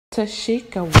To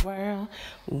Shekia World,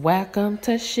 welcome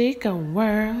to Shekia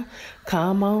World.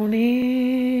 Come on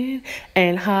in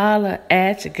and holler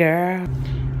at your girl.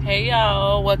 Hey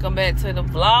y'all, welcome back to the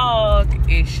vlog.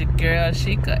 It's your girl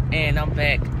Shekia, and I'm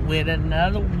back with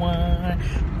another one.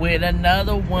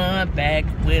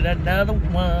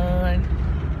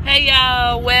 Hey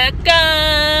y'all,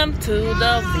 welcome to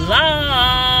the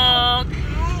vlog.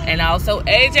 And also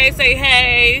AJ, say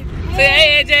hey. Say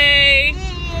hey AJ.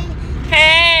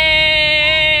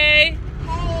 Hey!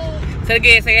 So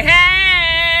again, say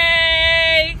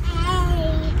hey!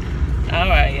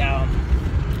 Alright, y'all.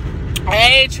 I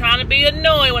ain't trying to be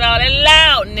annoying with all that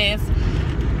loudness.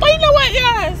 But you know what,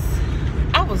 guys?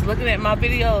 I was looking at my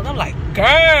videos. I'm like,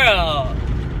 girl,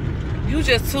 you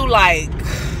just too, like,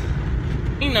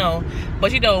 you know.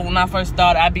 But you know, when I first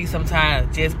started, I be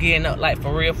sometimes just getting up, like,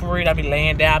 for real. I be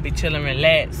laying down, I be chilling,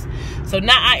 relaxed. So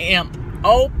now I am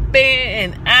open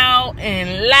and out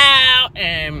and loud,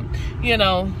 and you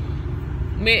know,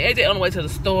 me and AJ on the way to the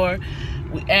store.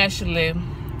 We actually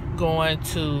going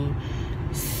to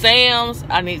Sam's.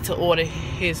 I need to order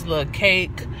his little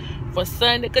cake for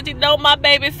Sunday, because you know my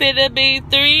baby finna be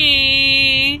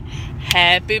 3.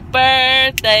 Happy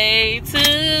birthday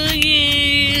to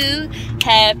you.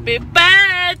 Happy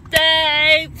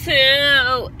birthday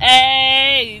to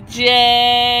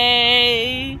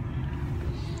AJ.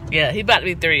 Yeah, he about to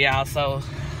be 3, y'all. So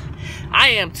I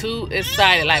am too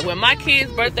excited. Like when my kids'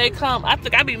 birthday come, I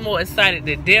think I'd be more excited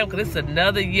than them, because it's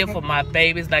another year for my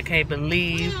babies. And I can't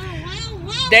believe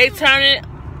they turning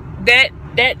that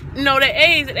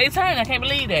age that they turn. I can't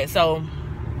believe that. So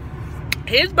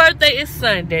his birthday is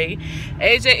Sunday.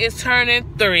 AJ is turning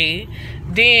 3.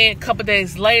 Then a couple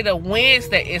days later,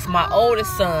 Wednesday, is my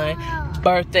oldest son'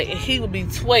 birthday. He will be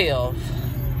 12.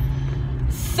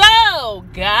 So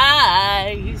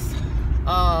guys,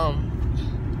 I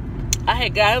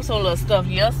had got him some little stuff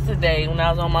yesterday when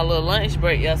I was on my little lunch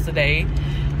break yesterday,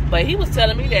 but he was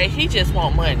telling me that he just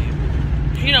want money.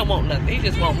 He don't want nothing, he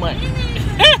just want money.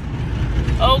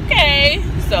 Okay,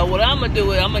 so what I'm gonna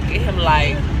do is I'm gonna get him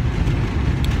like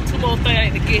 2 more things. I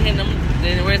need to get him them,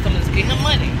 then the rest I'm gonna just get him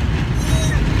money.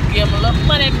 Give him a little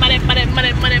money. But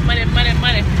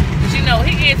you know,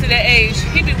 he gets to that age,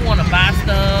 he be wanna buy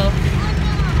stuff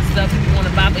he want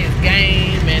to buy for his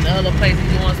game, and other places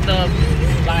doing stuff.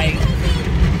 Like,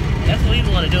 that's what he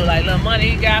want to do. Like, little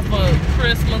money he got for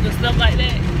Christmas and stuff like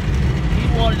that. He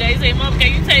wanted that. He said, Mom,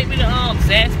 can you take me to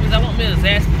Zaxby's? I want me a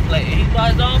Zaxby's plate. And he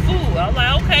bought his own food. I was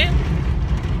like,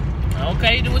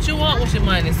 okay, do what you want with your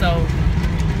money. So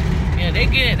yeah, they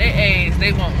get at their age,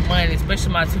 they want money,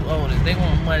 especially my 2 oldest. They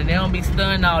want money. They don't be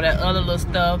stunning all that other little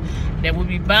stuff that we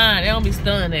be buying. They don't be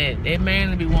stunning that. They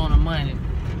mainly be wanting money.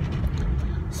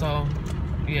 So,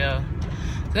 yeah.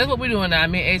 So that's what we're doing now.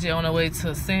 Me and AJ on our way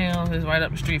to Sam's. It's right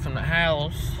up the street from the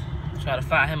house. Try to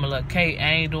find him a little cake.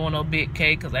 I ain't doing no big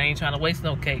cake, because I ain't trying to waste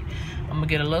no cake. I'm going to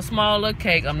get a little small little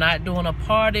cake. I'm not doing a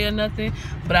party or nothing,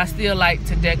 but I still like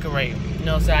to decorate. You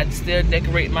know, so I still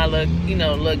decorate my little, you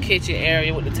know, little kitchen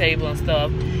area with the table and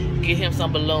stuff. Get him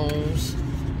some balloons.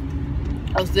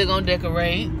 I'm still going to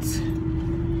decorate.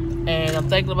 And I'm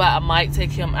thinking about, I might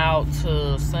take him out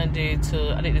to Sunday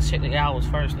to, I need to check the hours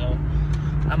first though.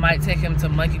 I might take him to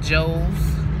Monkey Joe's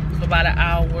for about an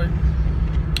hour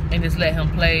and just let him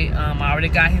play. I already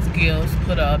got his gifts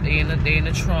put up. They in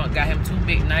the trunk. Got him 2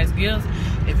 big nice gifts.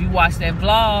 If you watch that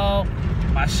vlog,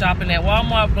 my shopping at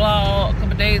Walmart vlog a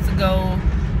couple days ago,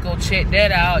 go check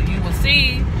that out. You will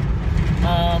see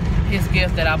his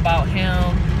gift that I bought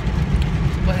him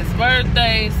for his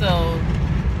birthday. So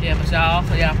yeah, but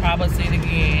y'all probably see it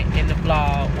again in the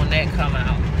vlog when that come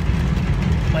out.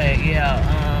 But yeah,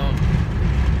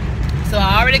 so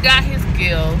I already got his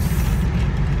gifts.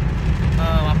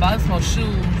 I bought him some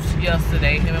shoes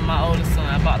yesterday. Him and my oldest son,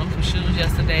 I bought them some shoes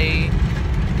yesterday.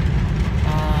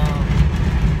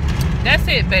 That's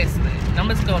it basically. I'm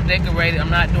just gonna decorate it.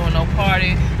 I'm not doing no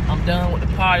party. I'm done with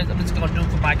the parties. I'm just gonna do it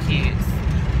for my kids.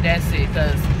 That's it,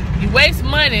 because you waste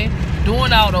money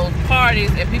doing all those parties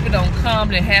and people don't come.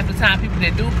 Then half the time people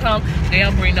that do come, they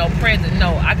don't bring no present.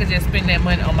 No, I could just spend that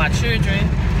money on my children,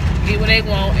 get what they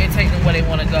want, and take them where they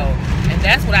want to go. And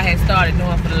that's what I had started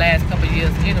doing for the last couple of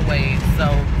years anyway. So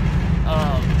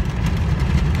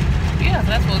yeah, so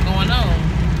that's what's going on.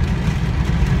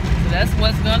 So that's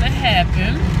what's gonna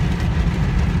happen.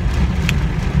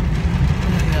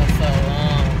 Yeah, so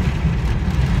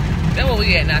that's where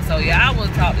we at now. So yeah, I will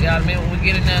talk to y'all in a minute when we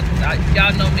get in there, because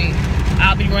y'all know me,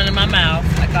 I'll be running my mouth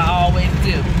like I always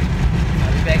do.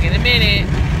 I'll be back in a minute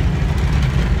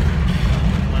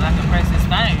when I can press this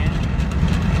thing.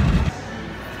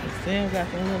 Sam got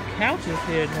some little couches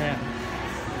here now.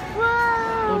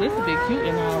 Whoa! Oh, this would be cute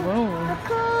in our room.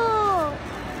 Cool.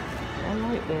 I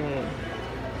like that.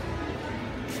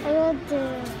 I like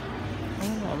that. Oh,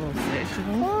 a little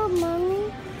sectional. Oh, mommy.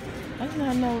 That's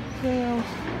not no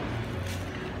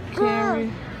carry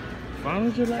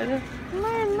furniture like that.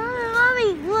 Mommy,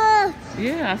 look.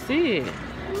 Yeah, I see it.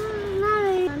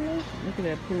 Mommy. Look at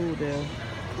that pool there.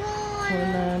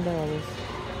 $29.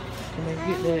 Can they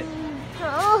get that?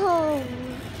 Oh.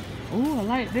 Ooh, I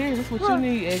like this. That's what you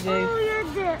need, AJ. Oh, you're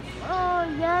there. Oh,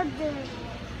 you're there.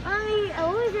 Mommy,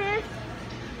 oh, this.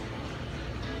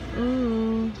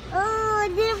 Ooh. Oh,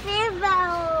 this is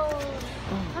about.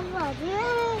 I'm about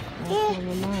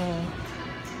mine.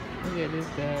 Look at this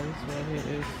guy. This right here.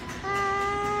 This.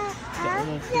 Got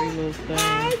little three little things.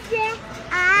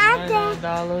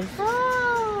 $99.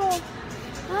 Oh,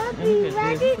 Mommy,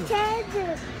 why did you change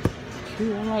it?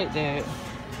 Cute, I like that.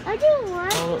 I do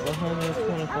want. Oh, look,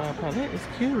 125 pounds. That is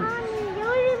cute.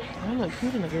 That look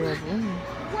cute in the girl's room.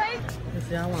 Let's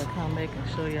see, I want to come back and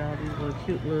show y'all these little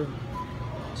cute little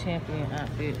champion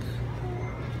outfits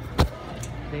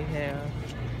they have.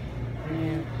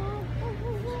 And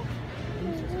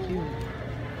this is cute.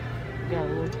 Got a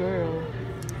little girl.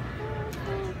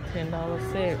 $10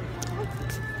 set.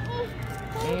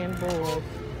 And boys.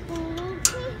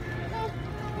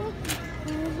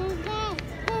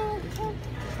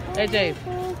 AJ.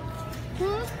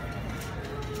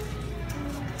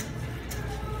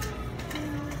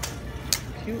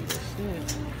 Cute as shit.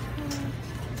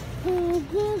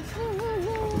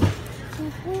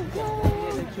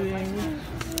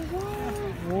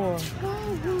 War.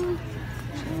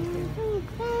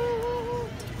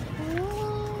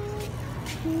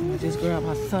 I just grabbed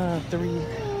my son 3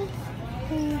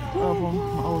 of them,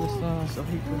 my oldest son, so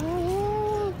he could.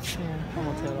 Yeah, I'm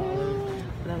gonna tell all of you.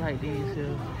 But I like these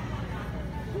here.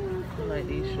 I like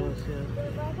these shorts here.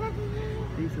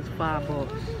 These is $5.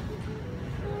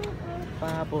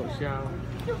 $5, y'all.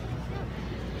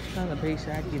 Trying to make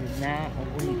sure I get it 9 a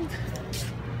week.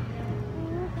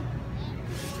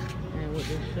 And with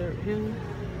this shirt here,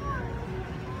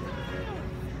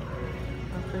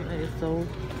 I think that is so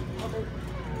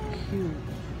cute.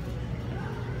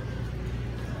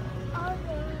 I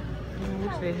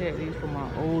wish they had these for my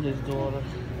oldest daughter.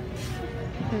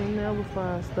 I can never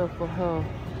find stuff for her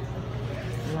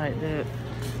like that.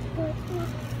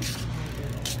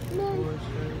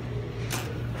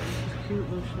 Cute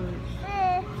little shirts.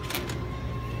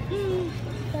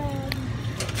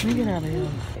 Let me get out of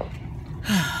here.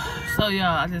 So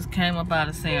y'all, I just came up out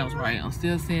of Sam's, right? I'm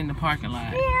still sitting in the parking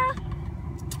lot. Yeah.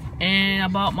 And I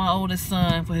bought my oldest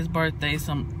son for his birthday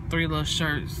some 3 little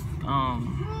shirts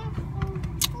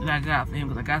that I got for him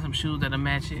because I got some shoes that'll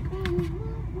match it.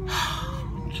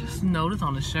 Just notice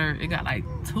on the shirt, it got like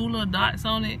 2 little dots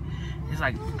on it. It's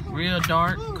like real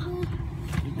dark.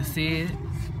 You can see it.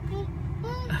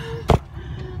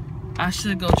 I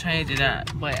should go change it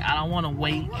out, but I don't want to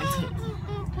wait until.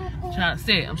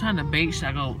 I'm trying to bait. Should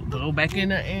I go back in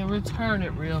there and return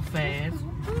it real fast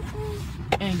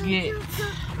and get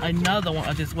another one,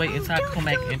 or just wait until I come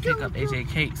back and pick up AJ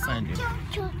cake Sunday?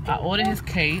 I ordered his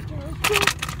cake.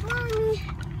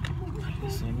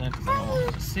 See, because I don't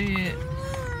want to see it.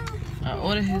 I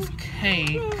ordered his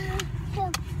cake.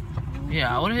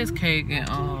 Yeah, I ordered his cake, and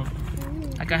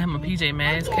I got him a PJ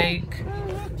Masks cake.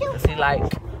 Cause he like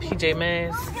PJ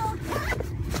Masks.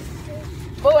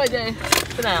 Oh, AJ,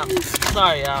 sit down.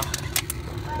 Sorry, y'all.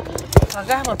 I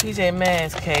got him a PJ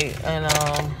Masks cake, and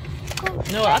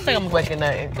you know what? I think I'm gonna wake in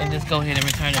there and just go ahead and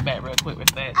return it back real quick, real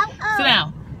fast. Sit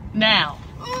down, now.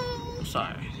 I'm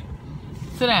sorry.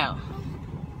 Sit down.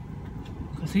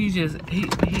 Cause he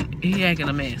acting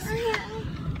a mess.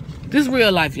 This is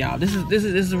real life, y'all. This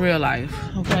is real life,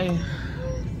 okay?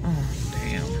 Oh,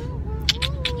 damn.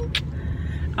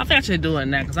 I think I should do it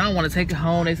now because I don't want to take it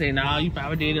home. They say, nah, you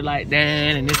probably did it like that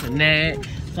and this and that.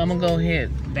 So I'm going to go ahead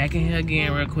back in here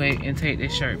again real quick and take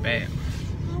this shirt back.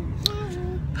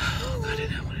 Oh, God, I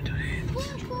did not want to do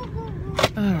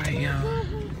that. All right, y'all.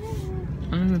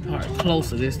 Let me park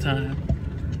closer this time.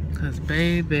 Because,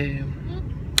 baby,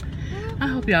 I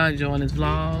hope y'all enjoying this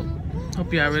vlog.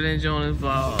 Hope y'all really enjoying this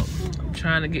vlog. I'm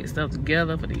trying to get stuff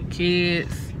together for these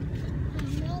kids.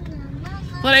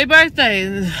 For their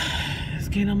birthdays. It's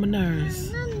getting on my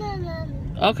nerves.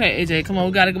 Okay, AJ, come on.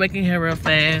 We got to go back in here real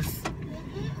fast.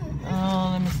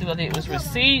 Let me see what I did. It was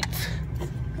receipt.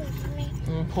 Let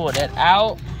me pull that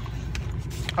out.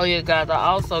 Oh, yeah, guys. I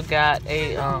also got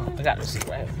a, I got the receipt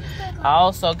right here. I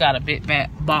also got a big fat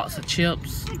box of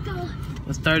chips. It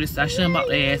was 30. I shouldn't bought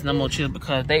their ass no more chips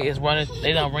because they is running.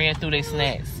 They done ran through their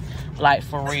snacks. Like,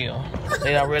 for real.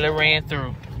 They done really ran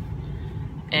through.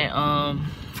 And,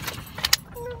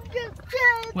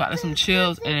 We got some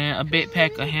chips and a big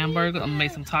pack of hamburger. I'm gonna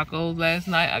make some tacos last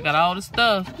night. I got all the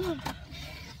stuff.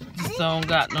 Just don't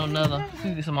got no another.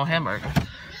 We get some more hamburger.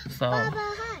 So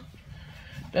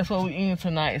that's what we eating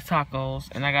tonight is tacos.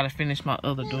 And I gotta finish my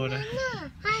other daughter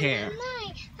hair.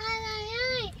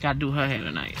 Gotta do her hair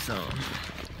tonight. So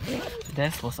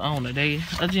that's what's on today's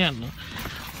agenda.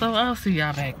 So I'll see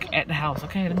y'all back at the house.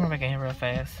 Okay, let me run back in here real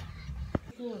fast.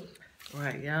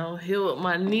 Alright, y'all. Here with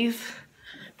my niece.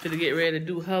 Finna get ready to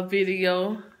do her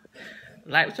video.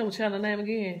 Like, what's your channel name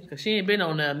again? Cause she ain't been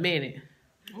on there a minute.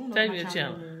 Tell me your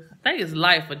channel. I think it's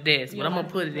Life or Death, but I'm gonna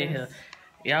put it in here.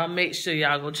 Y'all make sure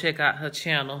y'all go check out her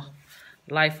channel,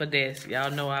 Life or Death. Y'all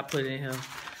know I put it in here.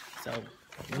 So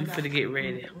we finna get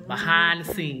ready. Behind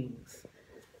the scenes.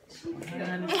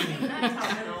 Behind the scenes.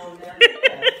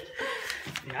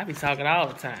 Yeah, I be talking all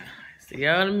the time. See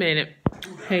y'all in a minute.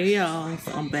 Hey y'all,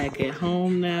 so I'm back at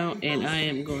home now, and I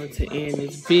am going to end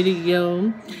this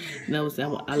video. Notice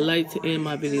I like to end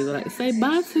my videos. I like to say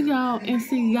bye to y'all and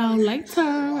see y'all later,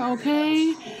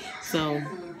 okay? So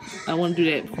I want to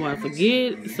do that before I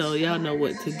forget. So y'all know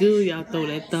what to do. Y'all throw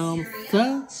that thumbs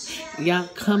up. Y'all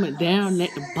comment down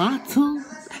at the bottom.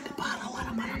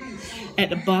 At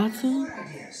the bottom.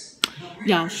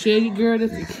 Y'all share your girl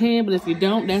if you can, but if you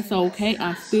don't, that's okay.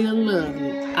 I still love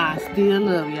you. I still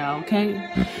love y'all,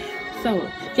 okay? So,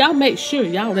 y'all make sure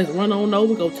y'all just run on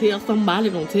over, go tell somebody,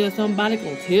 gonna tell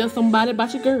somebody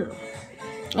about your girl.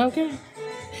 Okay?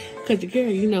 Because your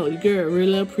girl, you know, your girl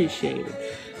really appreciate it.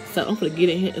 So, I'm gonna get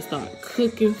in here and start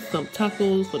cooking some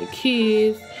tacos for the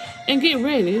kids and get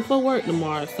ready for work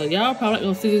tomorrow. So, y'all probably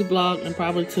gonna see this vlog and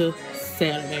probably till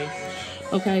Saturday.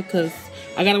 Okay? Because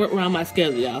I gotta work around my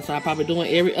schedule, y'all. So, I'm probably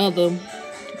doing every other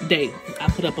day I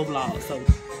put up a vlog. So,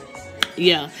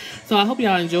 yeah. So, I hope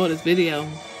y'all enjoyed this video.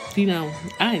 You know,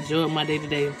 I enjoyed my day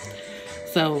today.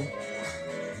 So,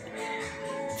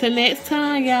 till next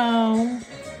time, y'all.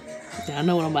 Y'all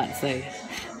know what I'm about to say.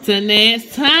 Till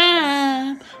next time.